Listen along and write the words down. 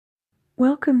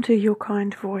Welcome to Your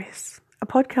Kind Voice, a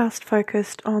podcast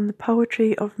focused on the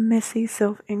poetry of messy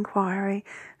self-inquiry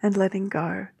and letting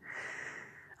go.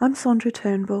 I'm Sondra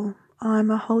Turnbull. I'm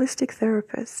a holistic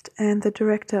therapist and the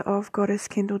director of Goddess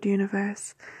Kindled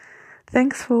Universe.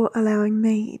 Thanks for allowing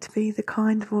me to be the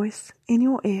kind voice in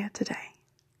your ear today.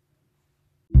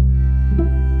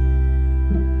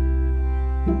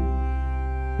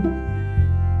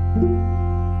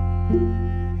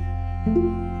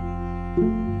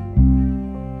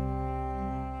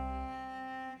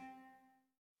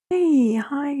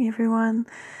 Hi everyone.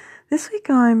 This week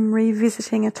I'm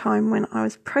revisiting a time when I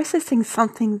was processing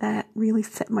something that really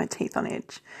set my teeth on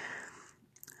edge.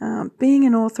 Being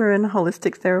an author and a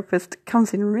holistic therapist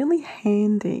comes in really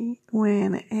handy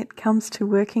when it comes to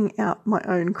working out my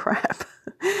own crap,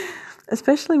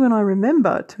 especially when I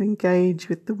remember to engage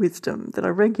with the wisdom that I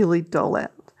regularly dole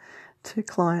out to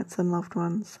clients and loved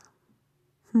ones.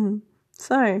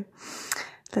 So,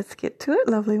 let's get to it,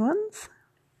 lovely ones.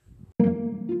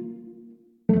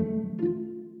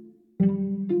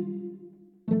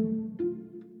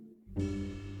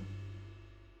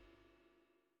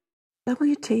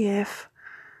 WTF,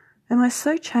 am I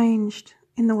so changed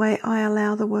in the way I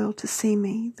allow the world to see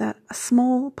me that a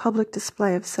small public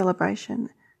display of celebration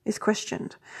is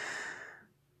questioned?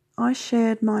 I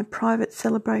shared my private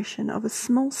celebration of a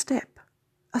small step,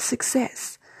 a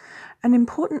success, an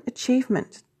important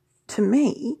achievement to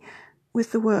me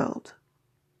with the world.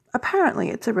 Apparently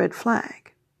it's a red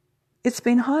flag. It's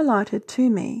been highlighted to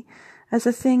me as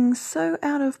a thing so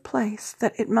out of place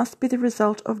that it must be the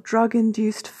result of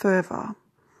drug-induced fervour.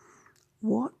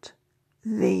 What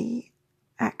the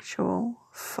actual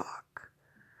fuck?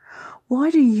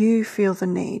 Why do you feel the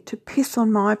need to piss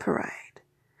on my parade?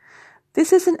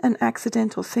 This isn't an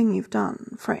accidental thing you've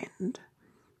done, friend.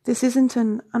 This isn't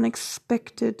an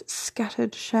unexpected,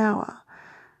 scattered shower.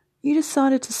 You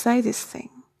decided to say this thing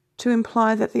to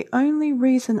imply that the only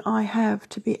reason I have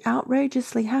to be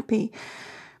outrageously happy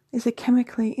is a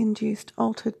chemically induced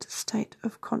altered state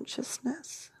of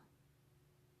consciousness.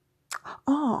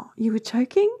 Oh, you were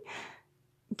joking?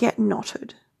 Get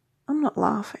knotted. I'm not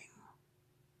laughing.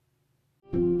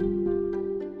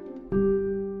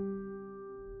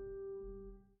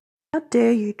 How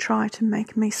dare you try to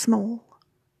make me small?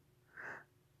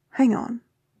 Hang on,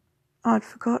 I'd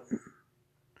forgotten.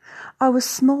 I was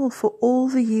small for all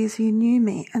the years you knew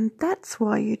me, and that's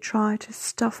why you try to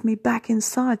stuff me back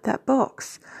inside that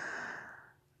box.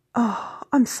 Oh,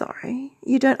 I'm sorry.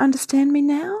 You don't understand me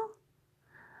now?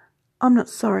 I'm not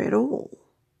sorry at all.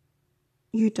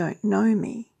 You don't know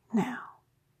me now.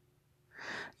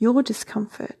 Your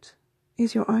discomfort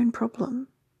is your own problem.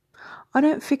 I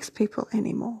don't fix people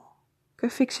anymore. Go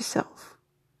fix yourself,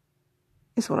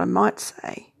 is what I might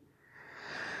say.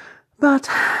 But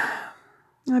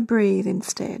I breathe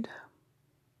instead.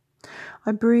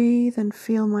 I breathe and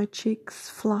feel my cheeks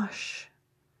flush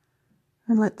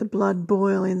and let the blood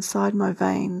boil inside my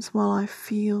veins while I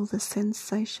feel the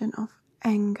sensation of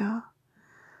anger.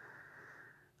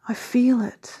 I feel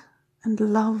it and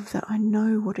love that I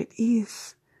know what it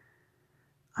is.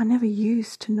 I never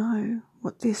used to know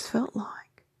what this felt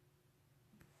like.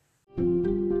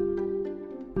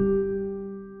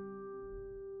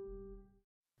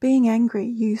 Being angry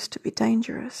used to be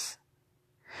dangerous.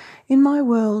 In my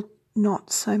world,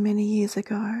 not so many years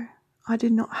ago, I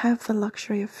did not have the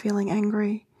luxury of feeling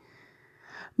angry.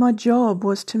 My job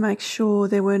was to make sure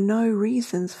there were no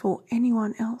reasons for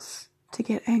anyone else to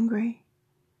get angry.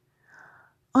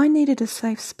 I needed a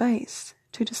safe space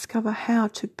to discover how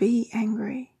to be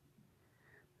angry.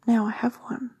 Now I have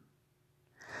one.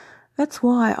 That's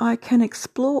why I can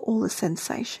explore all the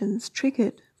sensations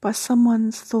triggered by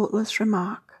someone's thoughtless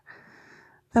remark.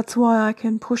 That's why I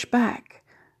can push back,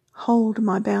 hold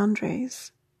my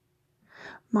boundaries,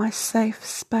 my safe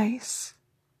space,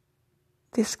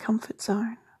 this comfort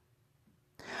zone.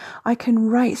 I can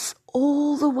race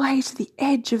all the way to the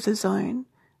edge of the zone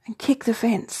and kick the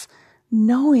fence,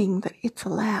 knowing that it's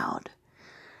allowed.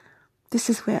 This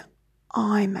is where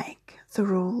I make the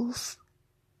rules.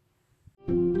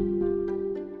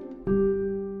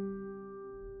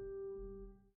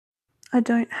 I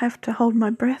don't have to hold my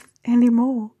breath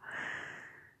anymore.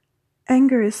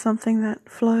 Anger is something that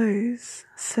flows,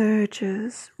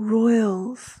 surges,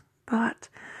 roils, but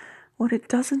what it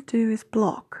doesn't do is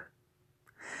block.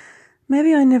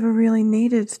 Maybe I never really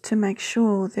needed to make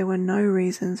sure there were no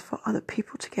reasons for other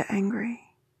people to get angry.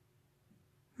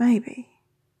 Maybe.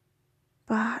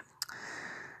 But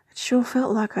it sure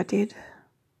felt like I did.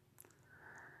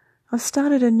 I've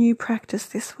started a new practice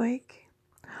this week.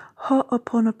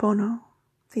 Ho'oponopono,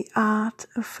 the art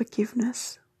of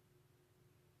forgiveness.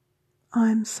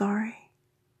 I'm sorry.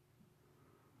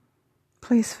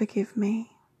 Please forgive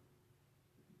me.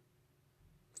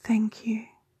 Thank you.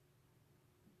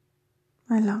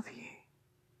 I love you.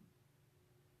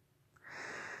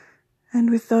 And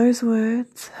with those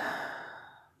words,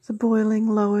 the boiling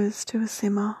lowers to a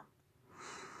simmer.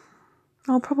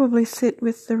 I'll probably sit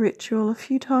with the ritual a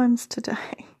few times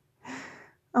today.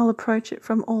 I'll approach it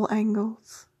from all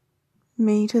angles.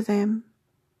 Me to them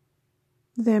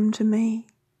to me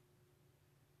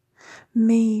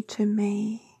to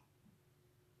me,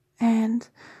 and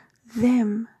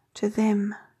them to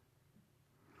them.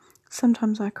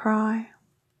 Sometimes I cry.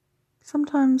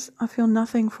 Sometimes I feel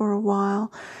nothing for a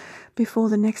while before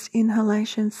the next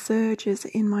inhalation surges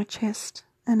in my chest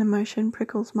and emotion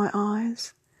prickles my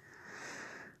eyes.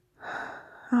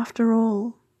 After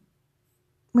all,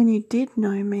 when you did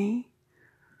know me,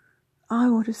 I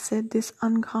would have said this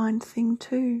unkind thing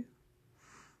too,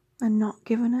 and not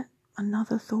given it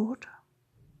another thought.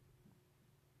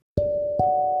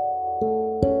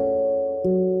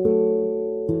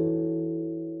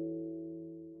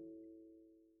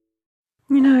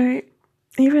 You know,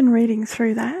 even reading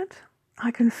through that,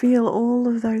 I can feel all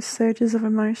of those surges of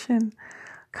emotion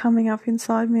coming up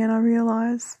inside me, and I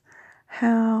realise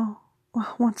how,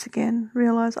 well, once again, I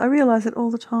realise it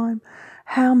all the time,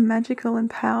 how magical and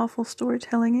powerful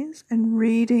storytelling is, and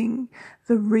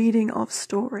the reading of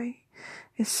story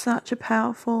is such a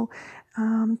powerful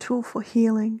tool for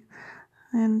healing.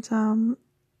 And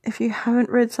if you haven't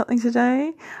read something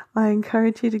today, I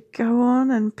encourage you to go on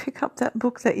and pick up that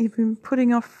book that you've been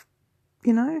putting off,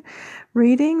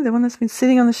 reading, the one that's been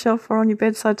sitting on the shelf or on your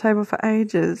bedside table for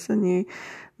ages, and you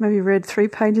maybe read 3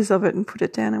 pages of it and put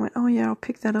it down and went, oh yeah, I'll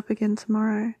pick that up again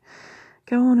tomorrow.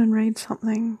 Go on and read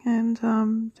something and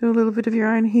do a little bit of your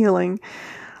own healing.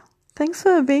 Thanks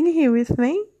for being here with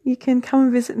me. You can come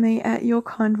and visit me at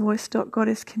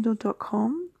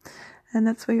yourkindvoice.goddesskindle.com, and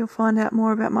that's where you'll find out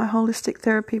more about my holistic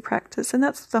therapy practice, and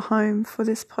that's the home for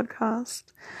this podcast.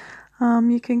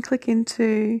 You can click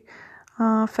into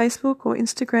Facebook or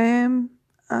Instagram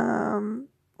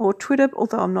or Twitter,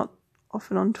 although I'm not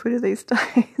often on Twitter these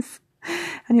days,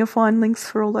 and you'll find links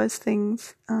for all those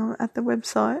things at the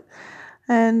website,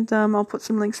 and I'll put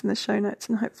some links in the show notes,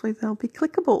 and hopefully they'll be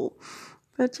clickable.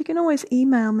 But you can always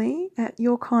email me at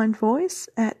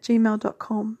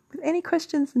yourkindvoice@gmail.com with any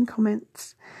questions and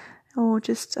comments, or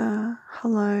just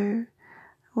hello,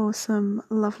 or some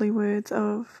lovely words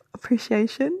of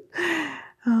appreciation.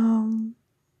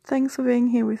 Thanks for being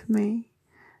here with me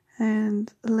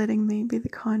and letting me be the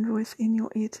kind voice in your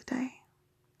ear today.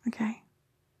 Okay,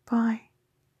 bye.